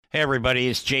Hey everybody,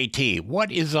 it's JT.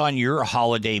 What is on your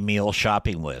holiday meal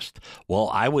shopping list? Well,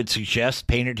 I would suggest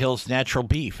Painted Hills Natural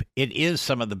Beef. It is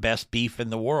some of the best beef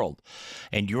in the world,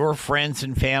 and your friends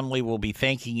and family will be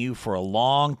thanking you for a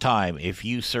long time if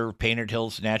you serve Painted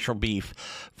Hills Natural Beef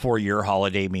for your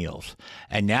holiday meals.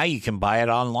 And now you can buy it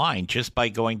online just by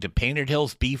going to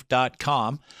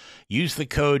paintedhillsbeef.com. Use the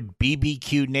code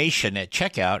BBQNation at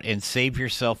checkout and save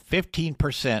yourself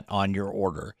 15% on your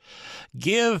order.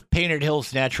 Give Painted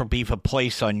Hills Natural Beef a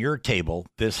place on your table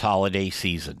this holiday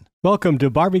season. Welcome to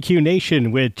Barbecue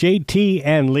Nation with JT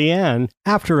and Leanne,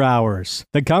 After Hours,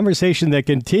 the conversation that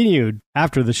continued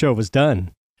after the show was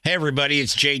done. Hey everybody,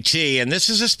 it's JT, and this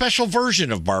is a special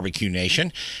version of Barbecue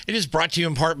Nation. It is brought to you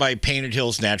in part by Painted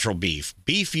Hills Natural Beef.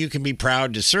 Beef you can be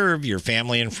proud to serve your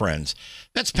family and friends.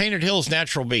 That's Painted Hills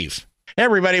Natural Beef. Hey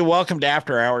everybody, welcome to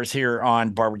After Hours here on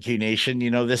Barbecue Nation.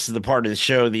 You know, this is the part of the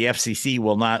show the FCC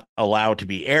will not allow to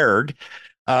be aired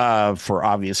for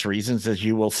obvious reasons, as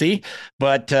you will see.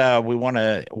 But we want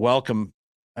to welcome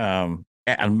Adam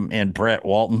and Brett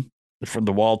Walton from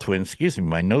the Waltwins. Excuse me,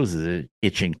 my nose is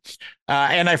itching.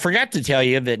 And I forgot to tell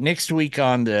you that next week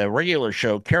on the regular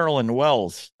show, Carolyn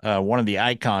Wells, one of the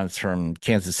icons from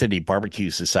Kansas City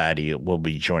Barbecue Society, will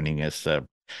be joining us.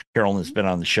 Carolyn's been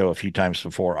on the show a few times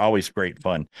before. Always great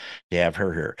fun to have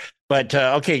her here. But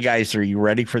okay, guys, are you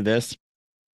ready for this?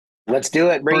 Let's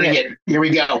do it. Bring it. Here we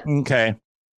go.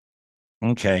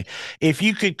 Okay. If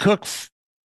you could cook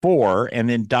for and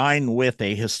then dine with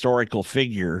a historical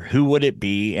figure, who would it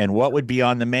be and what would be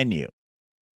on the menu?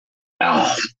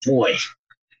 Oh, boy.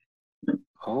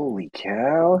 Holy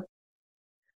cow.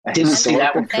 Didn't see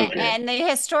that one. And the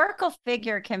historical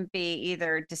figure can be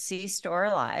either deceased or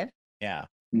alive. Yeah.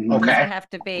 It doesn't have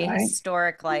to be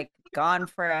historic, like gone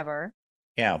forever.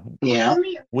 Yeah.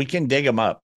 We can dig them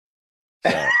up.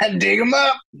 So. Dig them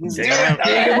up. Dig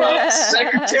them up.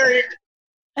 Secretary.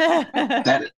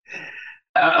 That's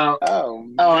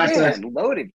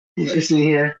loaded. Listen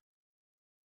here.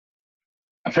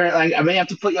 Apparently, I may have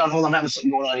to put you on hold. I'm having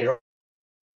something going on here.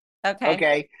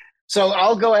 Okay. So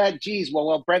I'll go ahead. Geez,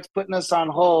 while Brett's putting us on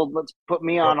hold, let's put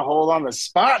me on hold on the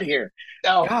spot here.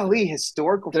 Oh, golly,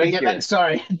 historical figure. I get that?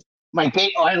 Sorry. My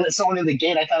gate. I let someone in the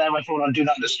gate. I thought I had my phone on Do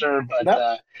Not Disturb, but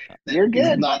nope. You're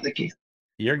good. Not the case.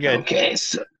 You're good. Okay.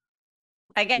 So,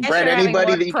 I guess Brett, you're having anybody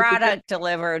more that you product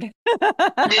delivered.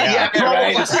 Probably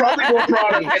more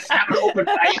product. I have to open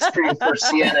ice cream for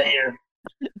Sienna here.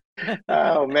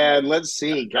 Oh man, let's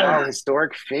see. God,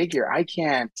 historic figure. I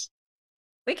can't.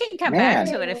 We can come back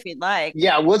to it if you'd like.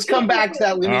 Yeah, let's come back to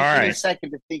that. Let me give a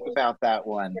second to think about that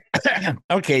one.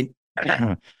 Okay.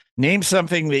 Name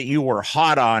something that you were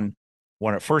hot on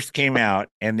when it first came out,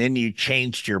 and then you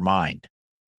changed your mind.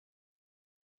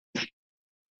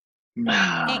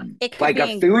 It could Like be a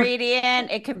an food?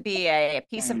 ingredient. It could be a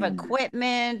piece of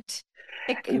equipment.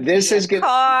 It could This be is a good.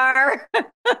 car.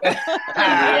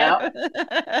 Yeah.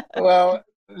 Well,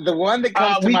 the one that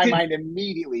comes to my mind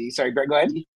immediately. Sorry, Brett, go ahead.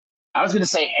 I was going to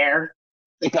say hair.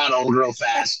 It got old real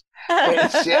fast.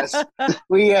 It's just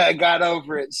we got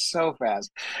over it so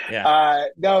fast. Yeah.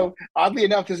 No, oddly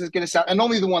enough, this is going to sound, and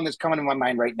only the one that's coming to my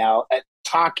mind right now. At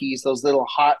Takis, those little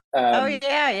hot. Oh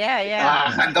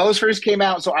yeah. When those first came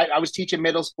out, so I was teaching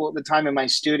middle school at the time, and my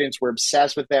students were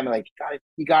obsessed with them. Like,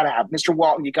 you got to have Mr.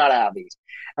 Walton. You got to have these.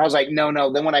 And I was like,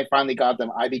 no. Then when I finally got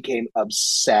them, I became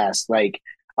obsessed. Like,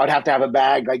 I would have to have a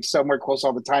bag like somewhere close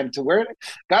all the time to where it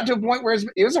got to a point where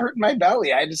it was hurting my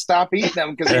belly. I had to stop eating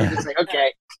them because they were just like,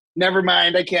 okay, never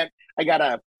mind. I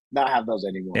gotta not have those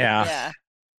anymore. Yeah.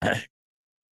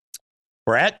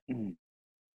 Brett?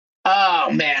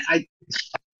 Oh man,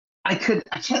 I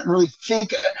can't really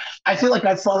think. I feel like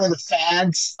I fall into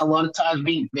fads a lot of times.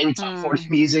 Maybe top 40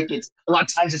 music. It's a lot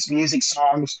of times it's music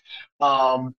songs,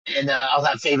 and I'll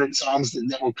have favorite songs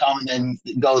that will come and then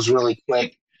it goes really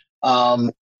quick.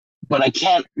 But I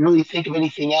can't really think of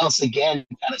anything else. Again,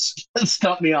 kind of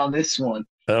stumped me on this one.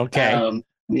 Okay.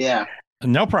 Yeah.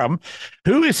 No problem.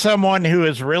 Who is someone who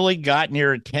has really gotten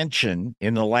your attention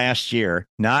in the last year?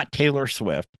 Not Taylor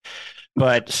Swift,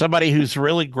 but somebody who's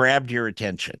really grabbed your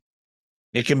attention.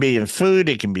 It can be in food.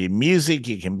 It can be in music.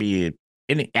 It can be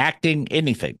in acting,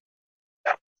 anything.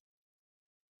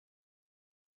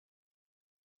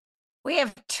 We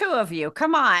have two of you.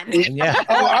 Come on. Yeah.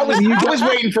 I was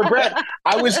waiting for Brett.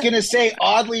 I was going to say,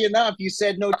 oddly enough, you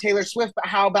said no Taylor Swift, but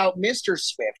how about Mr.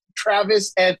 Swift?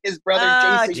 Travis and his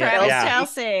brother Jason Travis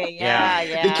Kelce.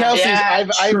 Yeah. The Kelces,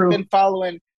 I've been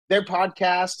following their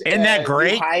podcast. Isn't that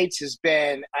great? New Heights has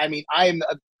been,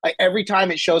 every time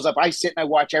it shows up, I sit and I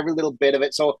watch every little bit of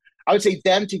it. So I would say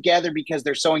them together because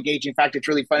they're so engaging. In fact, it's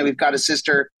really funny. We've got a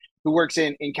sister who works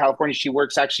in California. She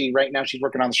works actually right now. She's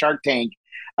working on the Shark Tank.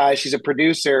 She's a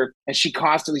producer, and she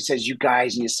constantly says, "You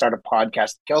guys need to start a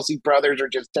podcast. The Kelsey brothers are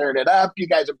just tearing it up. You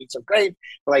guys would be so great."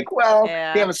 We're like, well,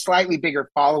 they have a slightly bigger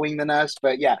following than us,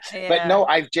 but yeah. But no,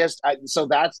 so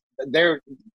that's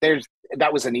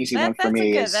that was an easy one for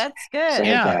me. That's good.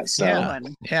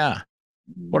 Yeah.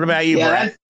 What about you,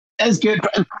 Brad? That's good.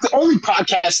 The only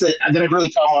podcast that I've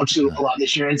really come on to a lot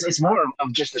this year it's more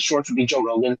of just the shorts would be Joe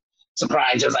Rogan.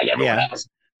 Surprise, just like everyone else.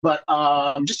 But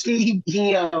just he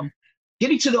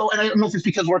getting to know, and I don't know if it's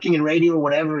because working in radio or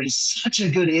whatever, he's such a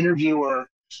good interviewer.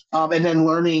 And then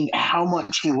learning how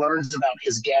much he learns about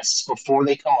his guests before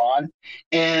they come on.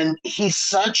 And he's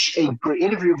such a great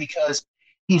interviewer because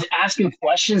he's asking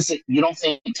questions that you don't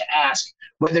think to ask,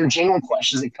 but they're genuine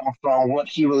questions that come from what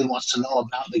he really wants to know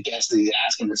about the guest that he's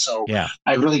asking. And so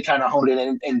I really kind of honed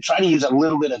in and try to use a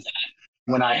little bit of that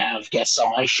when I have guests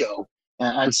on my show.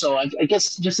 And so I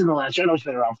guess just in the last year, I know it's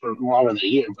been around for longer than a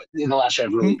year, but in the last year,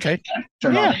 I've really kind of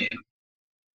turned on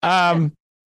him.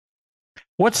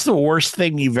 What's the worst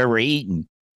thing you've ever eaten?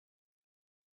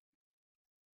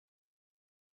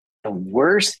 The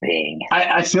worst thing?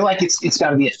 I feel like it's got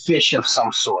to be a fish of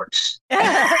some sort. You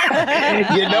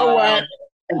know what?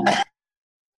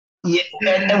 Yeah,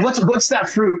 and what's that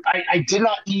fruit? I did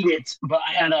not eat it, but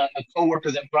I had a coworker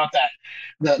that brought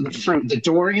the fruit, the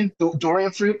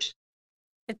durian fruit.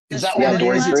 Is that what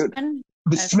durian fruit?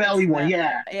 The smelly one,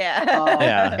 yeah.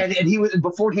 And he was,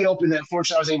 before he opened it,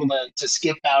 unfortunately, I was able to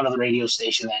skip out of the radio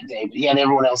station that day. But he had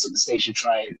everyone else at the station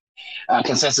try it.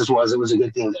 Consensus was it was a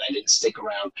good thing that I didn't stick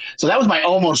around. So that was my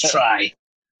almost try.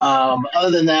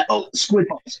 Other than that, squid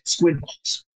balls. Squid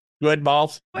balls? Squid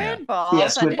balls? Yeah,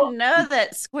 I didn't know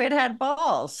that squid had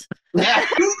balls. Yeah.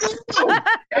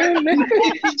 and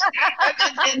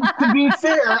to be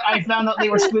fair, I found out they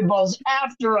were squid balls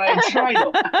after I tried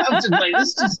them. I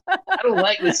was just like, I don't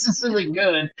like this. This isn't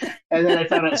good. And then I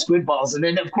found out squid balls. And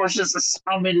then, of course, just the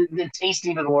sound made it taste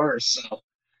even worse. So.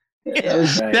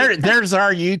 There's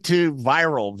our YouTube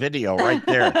viral video right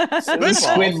there.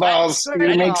 Squid balls.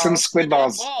 You make some squid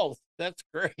balls. That's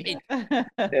great.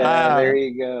 There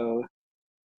you go.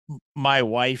 My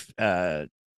wife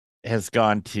has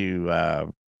gone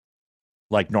to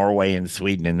like Norway and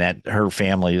Sweden, and that her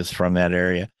family is from that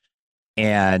area.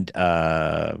 And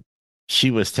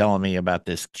she was telling me about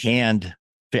this canned.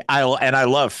 I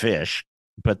love fish,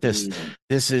 but this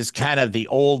is kind of the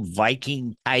old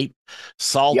Viking type,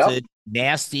 salted,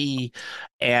 nasty.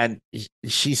 And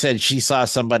she said she saw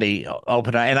somebody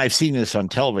open, and I've seen this on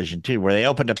television too, where they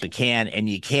opened up the can and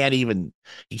you can't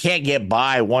get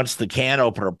by once the can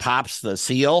opener pops the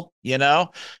seal. You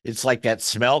know, it's like that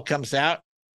smell comes out.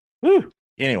 Woo.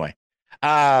 Anyway,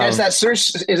 there's that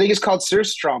I think it's called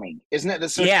surströmming, isn't it? The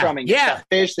surströmming, that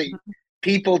fish that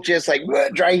people just like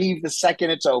dry heave the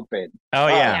second it's open. Oh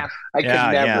yeah, I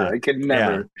could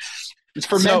never. It's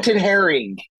fermented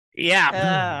herring.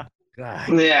 Yeah.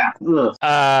 Yeah.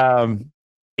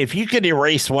 If you could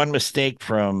erase one mistake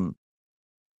from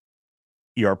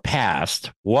your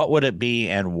past, what would it be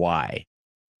and why?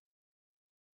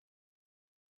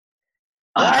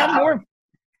 I have more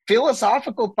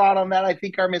philosophical thought on that. I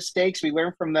think our mistakes, we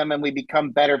learn from them and we become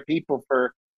better people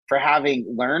for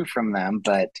having learned from them.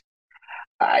 But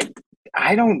I'm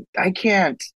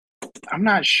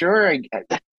not sure.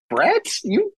 Brett,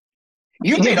 you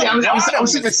made a lot of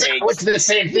mistakes. I was the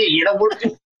same thing. You know,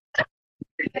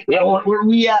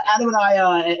 Adam and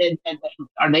I, and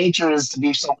our nature is to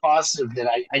be so positive that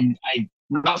I'm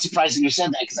not surprised that you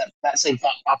said that, because that same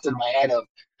thought popped in my head of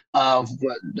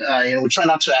we try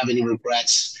not to have any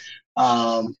regrets.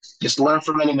 Just learn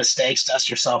from any mistakes, dust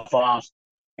yourself off.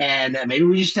 And maybe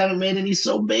we just haven't made any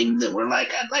so big that we're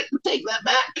like, I'd like to take that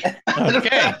back.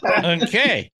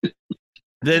 Okay.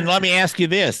 Then let me ask you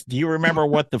this. Do you remember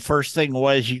what the first thing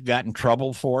was you got in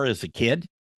trouble for as a kid?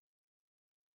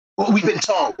 Well, we've been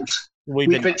told.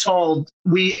 We've been told.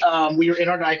 We were in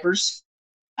our diapers.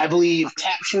 I believe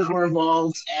tap shoes were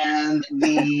involved, and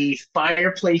the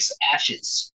fireplace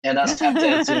ashes, and us tap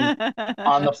dancing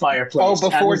on the fireplace. Oh,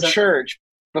 before church.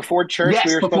 Before church? Yes,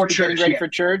 we were before supposed church, to be ready for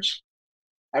church?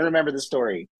 I remember the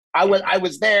story. I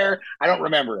was there. I don't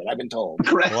remember it. I've been told.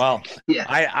 Correct. Well, yeah.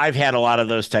 I've had a lot of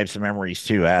those types of memories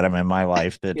too, Adam, in my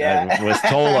life that I was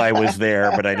told I was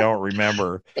there, but I don't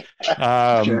remember.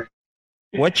 Sure.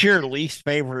 What's your least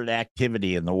favorite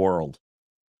activity in the world?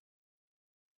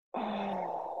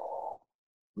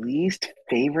 Least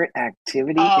favorite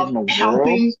activity in the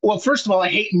helping, world? Well, first of all, I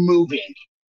hate moving.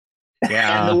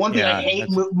 Yeah. And the one thing I hate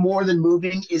more than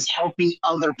moving is helping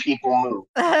other people move.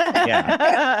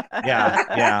 Yeah.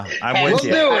 I'm with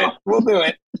you. We'll do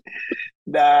it.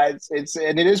 Nah, it's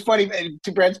and it is funny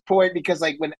to Brett's point because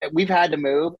like when we've had to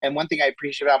move, and one thing I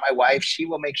appreciate about my wife, she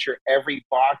will make sure every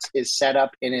box is set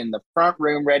up and in the front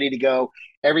room ready to go.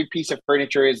 Every piece of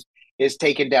furniture is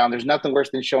taken down. There's nothing worse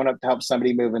than showing up to help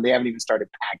somebody move and they haven't even started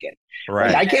packing.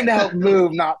 Right. Like, I came to help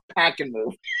move, not pack and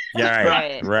move. Yeah,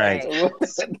 right. Right.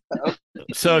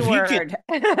 So if you could,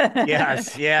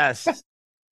 yes.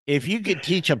 If you could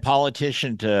teach a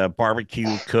politician to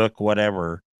barbecue, cook,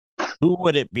 whatever, who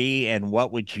would it be and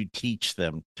what would you teach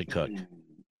them to cook?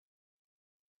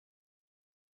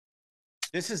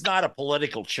 This is not a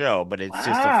political show, but it's just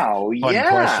a fun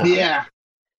question. Yeah.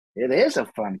 It is a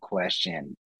fun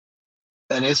question.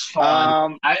 That is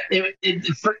fun.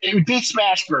 It would be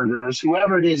Smash Burgers.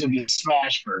 Whoever it is, it would be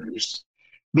Smash Burgers.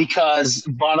 Because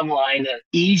bottom line, they're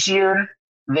easier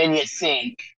than you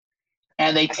think.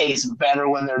 And they taste better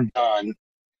when they're done.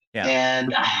 Yeah.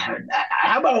 And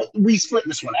how about we split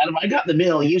this one? Adam, I got the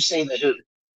middle. You say the who.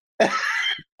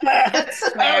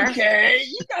 Okay,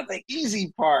 you got the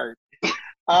easy part.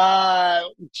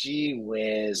 Gee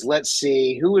whiz. Let's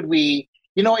see. Who would we?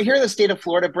 You know, here in the state of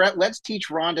Florida, Brett, let's teach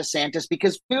Ron DeSantis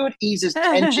because food eases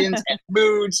tensions and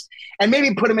moods, and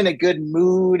maybe put him in a good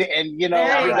mood, and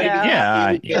everybody be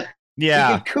happy. We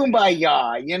can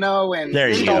kumbaya, and there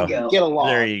you go. Get along.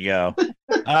 There you go.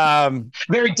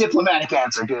 Very diplomatic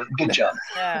answer. Good job.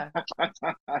 Yeah.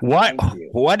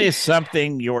 What is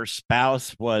something your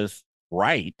spouse was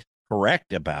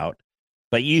correct about,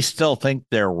 but you still think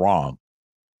they're wrong?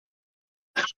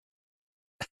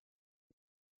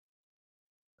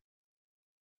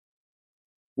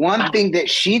 One thing that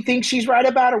she thinks she's right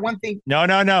about, or one thing? No.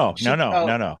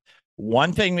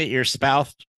 One thing that your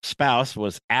spouse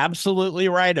was absolutely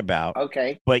right about.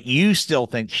 Okay. But you still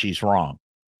think she's wrong.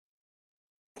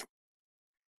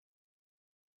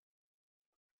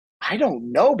 I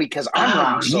don't know because I'm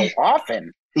wrong so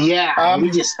often. Yeah,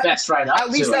 that's right. At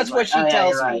least that's what she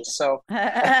tells me. So,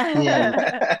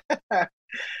 yeah.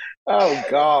 Oh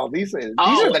God, these are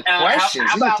the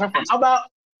questions. How about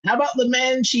the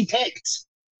man she picked?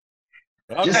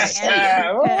 Okay.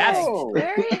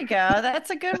 There you go.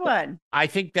 That's a good one. I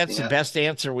think that's the best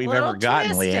answer we've ever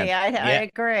gotten, Leanne. I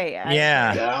agree.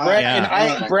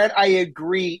 Brett, I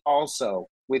agree also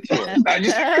with you.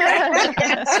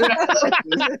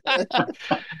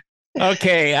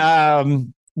 Okay.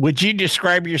 Would you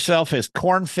describe yourself as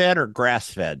corn-fed or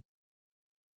grass-fed?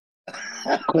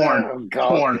 Corn.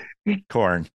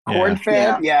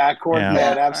 Corn-fed? Yeah,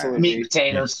 corn-fed, absolutely. Meat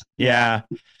potatoes. Yeah.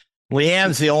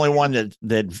 Leanne's the only one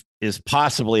that is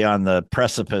possibly on the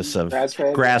precipice of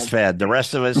grass-fed. The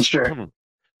rest of us,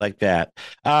 like that.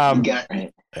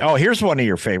 Here's one of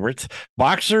your favorites: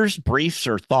 boxers, briefs,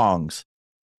 or thongs?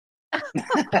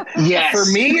 Yes. For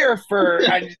me or for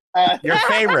your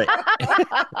favorite?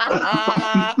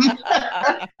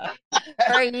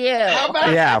 For you.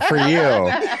 For you.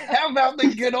 How about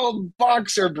the good old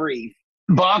boxer brief?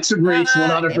 Boxer briefs,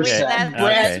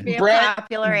 100%. Brett,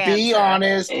 be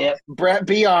honest. Yep. Brett,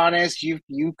 be honest.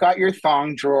 You've got your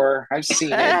thong drawer. I've seen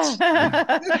it.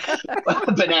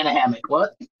 Banana hammock.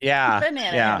 What? Yeah.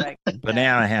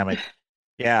 Banana hammock.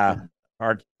 Yeah.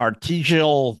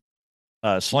 Artisanal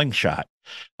slingshot.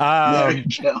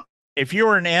 If you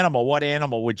were an animal, what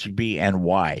animal would you be and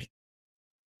why?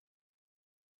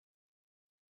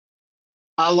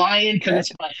 A lion, because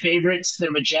it's my favorites.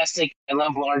 They're majestic. I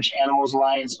love large animals.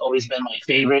 Lions always been my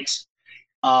favorites.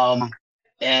 That's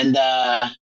pretty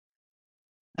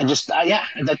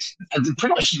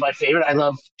much my favorite. I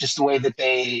love just the way that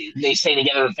they stay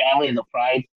together as a family and the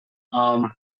pride.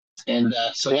 So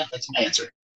that's my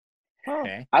answer.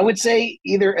 Okay. I would say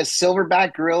either a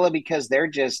silverback gorilla because they're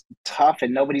just tough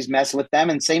and nobody's messing with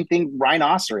them, and same thing,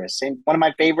 rhinoceros. One of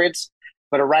my favorites.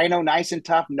 But a rhino, nice and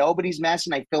tough, nobody's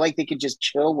messing. I feel like they could just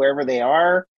chill wherever they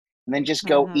are and then just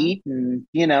go eat and,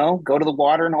 go to the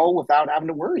watering hole without having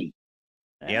to worry.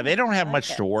 Yeah, they don't have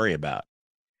much to worry about.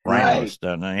 Rhinos,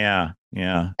 don't they? Yeah.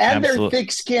 And absolutely. They're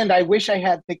thick-skinned. I wish I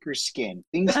had thicker skin.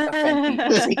 Things offend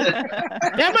people.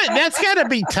 Yeah, but that's got to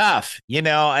be tough.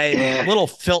 A little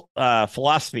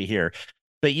philosophy here.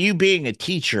 But you being a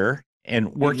teacher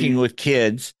and working with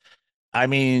kids, I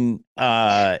mean,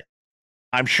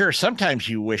 I'm sure sometimes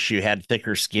you wish you had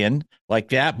thicker skin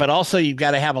like that, but also you've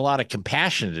got to have a lot of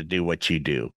compassion to do what you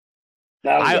do.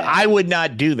 I would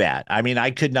not do that. I mean,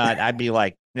 I could not. I'd be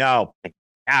like, no,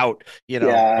 out,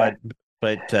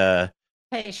 but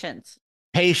patience.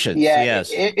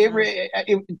 Yes.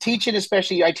 Teaching,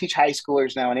 especially, I teach high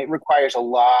schoolers now, and it requires a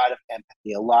lot of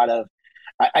empathy,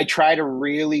 I try to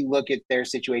really look at their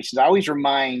situations. I always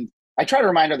remind I try to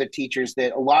remind other teachers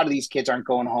that a lot of these kids aren't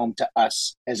going home to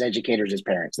us as educators, as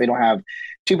parents. They don't have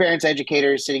two parents,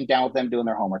 educators sitting down with them doing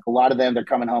their homework. A lot of them, they're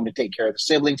coming home to take care of the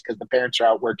siblings because the parents are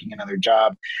out working another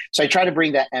job. So I try to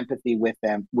bring that empathy with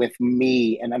them, with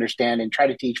me, and understand and try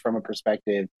to teach from a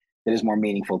perspective that is more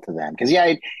meaningful to them. Because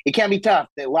it can be tough.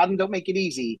 A lot of them don't make it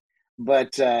easy,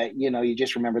 but you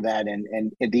just remember that,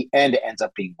 and at the end, it ends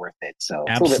up being worth it. So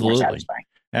it's a little bit more satisfying.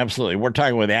 Absolutely. We're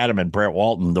talking with Adam and Brett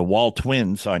Walton, the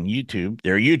Waltwins on YouTube.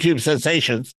 They're YouTube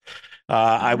sensations,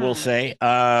 I will say.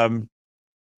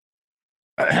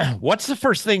 What's the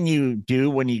first thing you do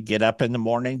when you get up in the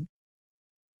morning?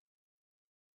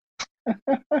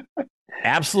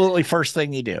 Absolutely first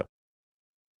thing you do.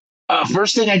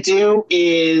 First thing I do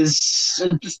is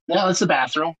it's the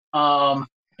bathroom.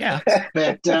 Yeah.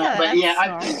 But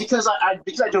because I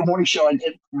do a morning show, and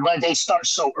my day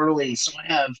starts so early, so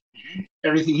I have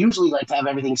everything. Usually, like to have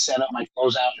everything set up, my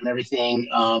clothes out and everything.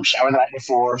 Shower the night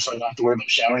before, so I don't have to worry about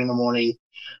showering in the morning.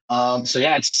 So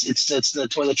yeah, it's the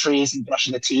toiletries and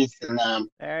brushing the teeth, and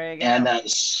there you go. and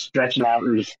stretching out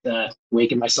and just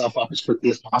waking myself up as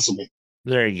quickly as possible.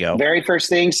 There you go. Very first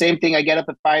thing, same thing. I get up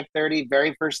at 5:30.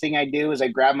 Very first thing I do is I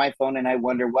grab my phone and I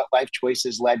wonder what life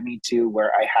choices led me to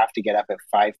where I have to get up at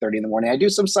 5:30 in the morning. I do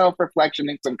some self-reflection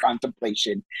and some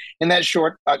contemplation in that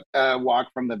short walk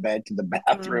from the bed to the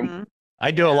bathroom. Mhm.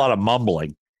 I do a lot of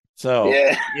mumbling. So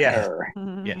yeah.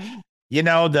 Mhm. You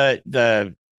know,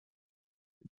 the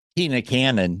Tina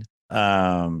Cannon,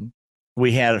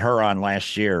 we had her on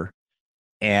last year,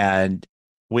 and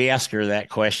we asked her that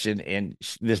question in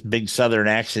this big Southern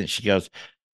accent. She goes,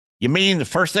 "You mean the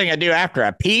first thing I do after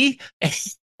I pee?"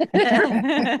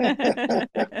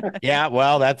 Yeah,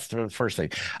 well, that's the first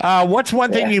thing. What's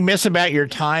one thing you miss about your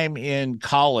time in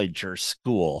college or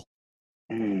school?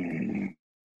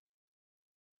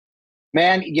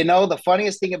 Man, the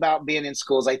funniest thing about being in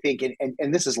schools, I think,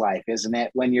 and this is life, isn't it?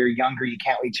 When you're younger, you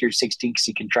can't wait till you're 16 because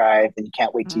you can drive, and you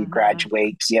can't wait till you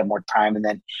graduate because you have more time.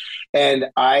 And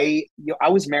I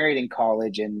was married in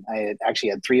college, and I actually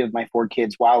had 3 of my 4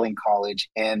 kids while in college,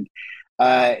 and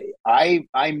I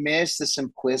miss the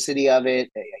simplicity of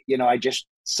it. I just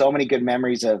so many good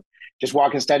memories of just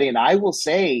walking and studying. And I will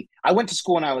say, I went to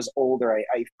school when I was older.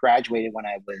 I graduated when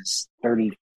I was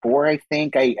 34, I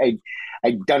think.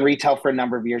 I'd done retail for a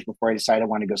number of years before I decided I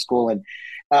wanted to go to school. And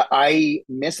I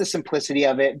miss the simplicity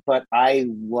of it, but I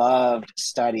loved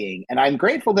studying. And I'm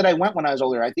grateful that I went when I was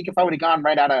older. I think if I would have gone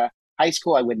right out of high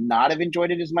school, I would not have enjoyed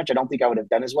it as much. I don't think I would have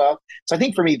done as well. So I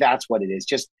think for me, that's what it is.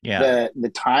 Just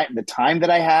the time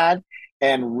that I had,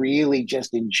 and really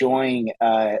just enjoying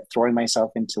throwing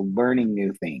myself into learning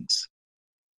new things.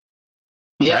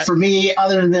 Yeah, right. For me,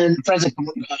 other than friends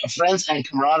and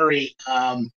camaraderie,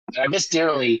 I miss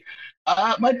dearly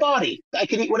my body. I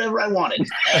could eat whatever I wanted,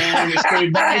 and it's very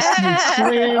nice and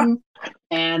slim,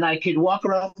 and I could walk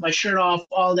around with my shirt off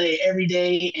all day, every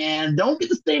day, and don't get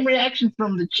the same reaction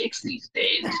from the chicks these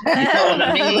days. You know what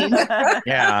I mean?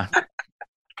 Yeah.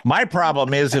 My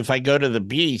problem is if I go to the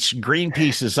beach,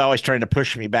 Greenpeace is always trying to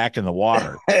push me back in the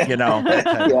water, So.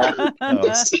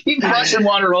 Rushing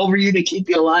water over you to keep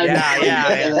you alive.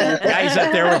 Yeah. Guys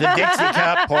up there with a Dixie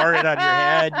cup, pour it on your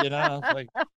head, It's like,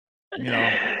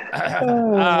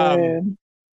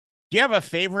 do you have a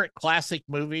favorite classic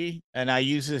movie? And I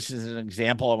use this as an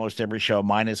example almost every show.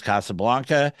 Mine is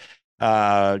Casablanca.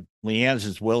 Leanne's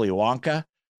is Willy Wonka.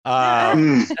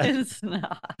 It's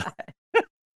not.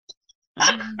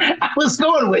 I was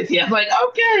going with you. I'm like,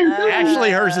 okay.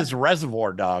 Actually, hers is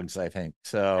Reservoir Dogs, I think.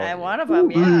 So one of them,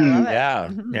 yeah. I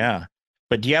love it. Yeah.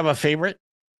 But do you have a favorite?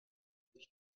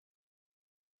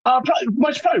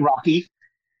 Probably Rocky.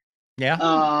 Yeah.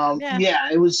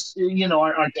 It was.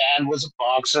 Our dad was a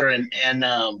boxer, and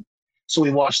so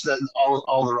we watched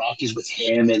all the Rockies with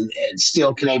him, and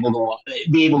still be able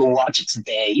to watch it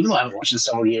today, even though I haven't watched it in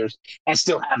several years. I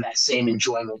still have that same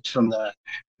enjoyment from the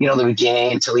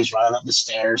beginning until he's running up the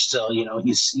stairs. Still,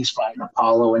 he's fighting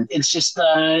Apollo, and it's just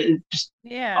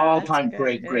all time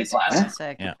great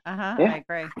classic. Yeah. I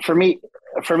agree. For me,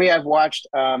 I've watched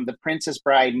The Princess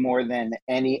Bride more than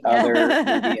any other movie,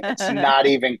 and it's not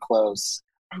even close.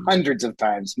 Hundreds of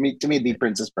times. To me, The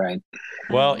Princess Bride.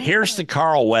 Well, here's the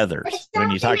Carl Weathers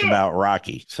when you talk about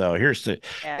Rocky. So here's the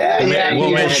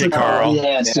we'll miss you, Carl.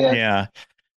 Yeah.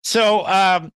 So,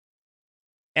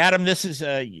 Adam, this is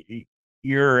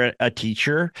you're a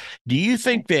teacher. Do you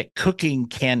think that cooking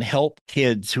can help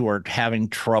kids who are having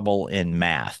trouble in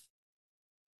math?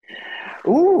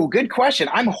 Ooh, good question.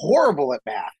 I'm horrible at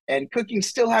math, and cooking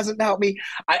still hasn't helped me.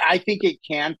 I think it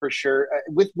can for sure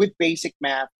with basic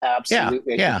math.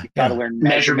 Absolutely. Yeah. You've got to learn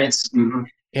measurements. Mm-hmm.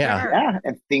 Yeah. Sure. Yeah,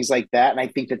 and things like that. And I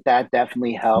think that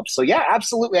definitely helps. So yeah,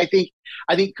 absolutely. I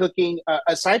think cooking.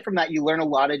 Aside from that, you learn a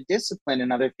lot of discipline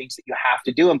and other things that you have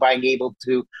to do. And by being able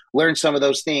to learn some of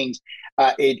those things,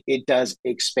 it does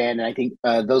expand. And I think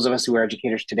those of us who are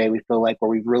educators today, we feel like where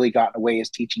we've really gotten away is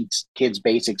teaching kids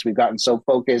basics. We've gotten so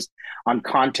focused on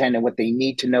content and what they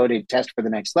need to know to test for the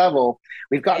next level.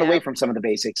 We've gotten away from some of the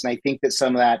basics, and I think that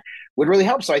some of that would really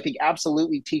help. So I think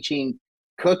absolutely teaching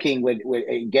cooking with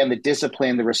again the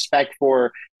discipline, the respect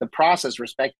for the process,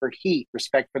 respect for heat,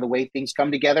 respect for the way things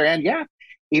come together, and yeah,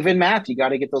 even math, you got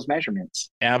to get those measurements.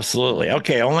 Absolutely.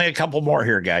 Okay, only a couple more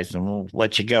here, guys, and we'll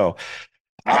let you go.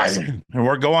 Awesome. And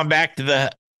we're going back to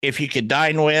the if you could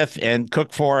dine with and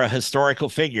cook for a historical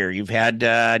figure. You've had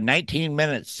 19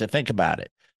 minutes to think about it.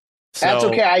 That's So,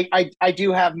 okay. I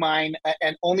do have mine,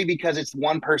 and only because it's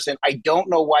one person. I don't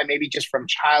know why. Maybe just from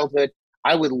childhood.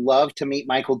 I would love to meet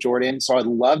Michael Jordan, so I'd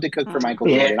love to cook for Michael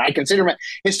Yeah. Jordan. I consider him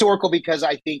historical because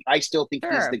I still think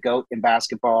he's Sure. the GOAT in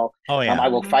basketball. oh yeah, I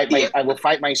will fight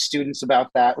my students about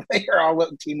that. They're all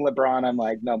Team LeBron. I'm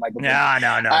like, no, Michael Jordan.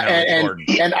 no, Jordan.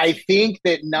 And I think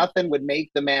that nothing would make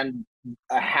the man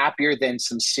happier than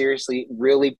some seriously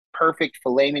really perfect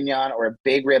filet mignon or a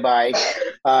big ribeye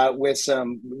with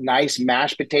some nice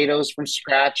mashed potatoes from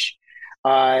scratch,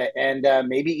 and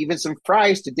maybe even some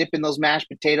fries to dip in those mashed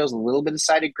potatoes, a little bit of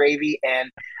side of gravy,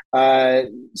 and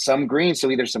some greens.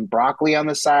 So either some broccoli on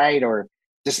the side or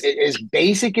just as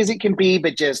basic as it can be,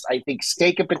 but just I think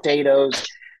steak and potatoes,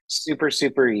 super,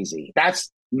 super easy.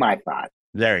 That's my thought.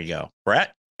 There you go,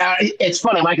 Brett. It's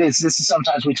funny, Michael. This is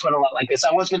sometimes we twin a lot like this.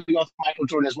 I was going to go with Michael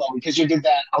Jordan as well because you did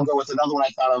that. I'll go with another one I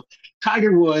thought of.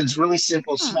 Tiger Woods, really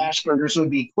simple smash burgers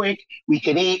would be quick. We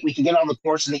could eat. We could get on the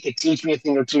course, and he could teach me a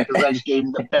thing or two because I just gave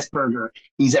him the best burger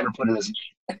he's ever put in his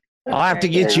mouth. I'll have to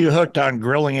get you hooked on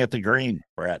grilling at the green,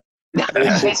 Brett.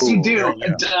 Yes, you do. There you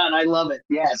go. Done. I love it.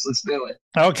 Yes, let's do it.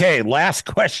 Okay, last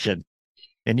question,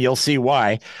 and you'll see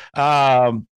why.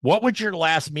 What would your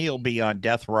last meal be on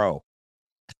death row?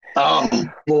 Oh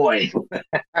boy.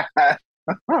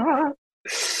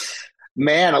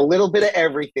 Man, a little bit of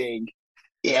everything.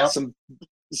 Yeah. Some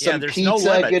there's no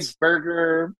pizza, a good limits.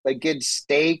 burger, a good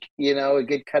steak, a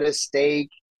good cut of steak.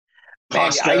 Man,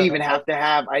 Pasta. I'd even have to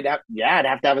have I'd have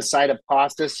to have a side of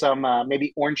pasta, some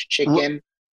maybe orange chicken.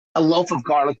 A loaf of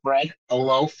garlic bread. A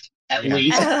loaf at Yeah.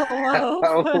 least.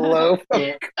 Oh, A loaf of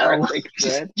Yeah, garlic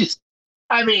bread. just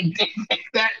I mean, if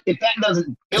that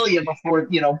doesn't kill you before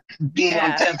being on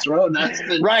Yeah. 10th row, that's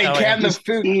the Right, Oh, can yeah. the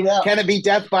food eat up. can it be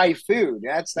death by food?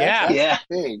 That's Yeah. Yeah.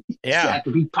 the thing. Yeah,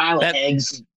 Exactly. We pile That- of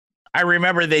eggs. I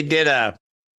remember they did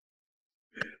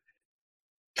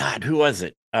God, who was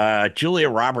it? Julia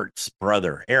Roberts'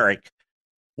 brother, Eric,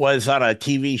 was on a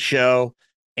TV show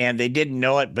and they didn't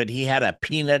know it, but he had a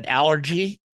peanut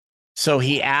allergy. So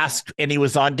he asked, and he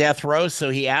was on death row. So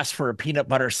he asked for a peanut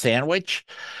butter sandwich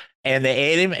and they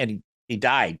ate him and he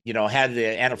died, had the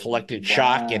anaphylactic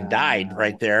shock and died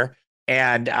right there.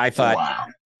 And I thought, Wow.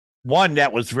 one,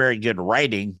 that was very good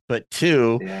writing, but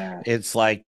two, Yeah. it's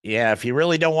like, yeah, if you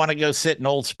really don't want to go sit in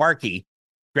Old Sparky,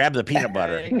 grab the peanut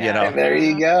butter, There you go. There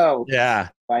you go. Yeah.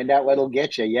 Find out what'll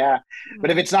get you. Yeah. But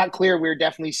if it's not clear, we're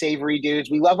definitely savory dudes.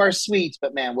 We love our sweets,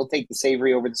 but man, we'll take the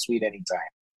savory over the sweet anytime.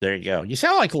 There you go. You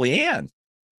sound like Leanne.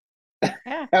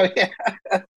 Yeah. Oh, yeah.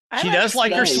 I She does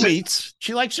like her nice. sweets.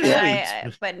 She likes her Yeah,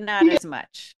 sweets. but not as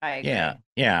much. I agree.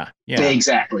 Yeah.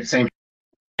 Exactly. Same.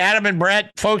 Adam and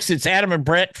Brett, folks, it's Adam and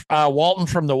Brett Walton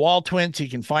from the Waltwins. You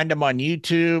can find them on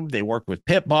YouTube. They work with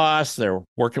Pit Boss. They're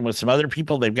working with some other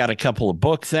people. They've got a couple of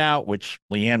books out, which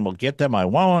Leanne will get them. I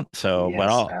won't. So, Yes, but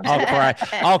I'll cry.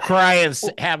 I'll cry and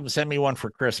have them send me one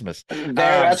for Christmas.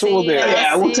 That's what we'll do. See ya.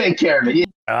 Yeah, we'll take care of it.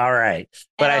 All right.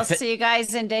 But And I I'll think, see you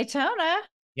guys in Daytona.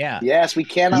 yeah, Yes, we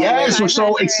cannot Yes, wait. we're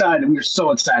so excited. We're so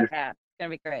excited. Yeah, it's gonna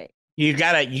be great. you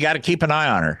gotta keep an eye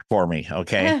on her for me.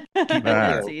 Okay. It's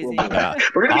We'll easy. do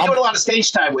We're gonna be I'll- doing a lot of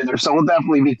stage time with her, so we'll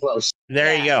definitely be close.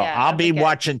 There you Yeah, go. yeah, I'll that'll be be good.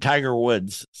 watching Tiger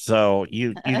Woods. So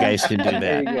you guys can do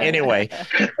There you that. go. Anyway,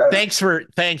 thanks.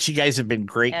 You guys have been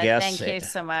great Yeah, guests. thank you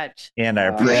so much. And I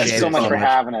Thank appreciate you it so much for much.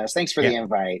 having us. Thanks for the Yeah.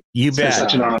 invite. You It's bet.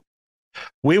 such an honor.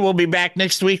 We will be back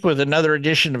next week with another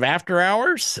edition of After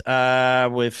Hours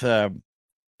with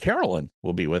Carolyn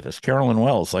will be with us. Carolyn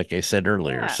Wells, like I said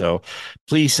earlier. Yeah. So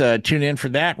please tune in for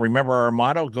that. Remember our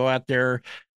motto, go out there,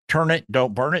 turn it,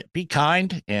 don't burn it, be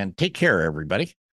kind, and take care, everybody.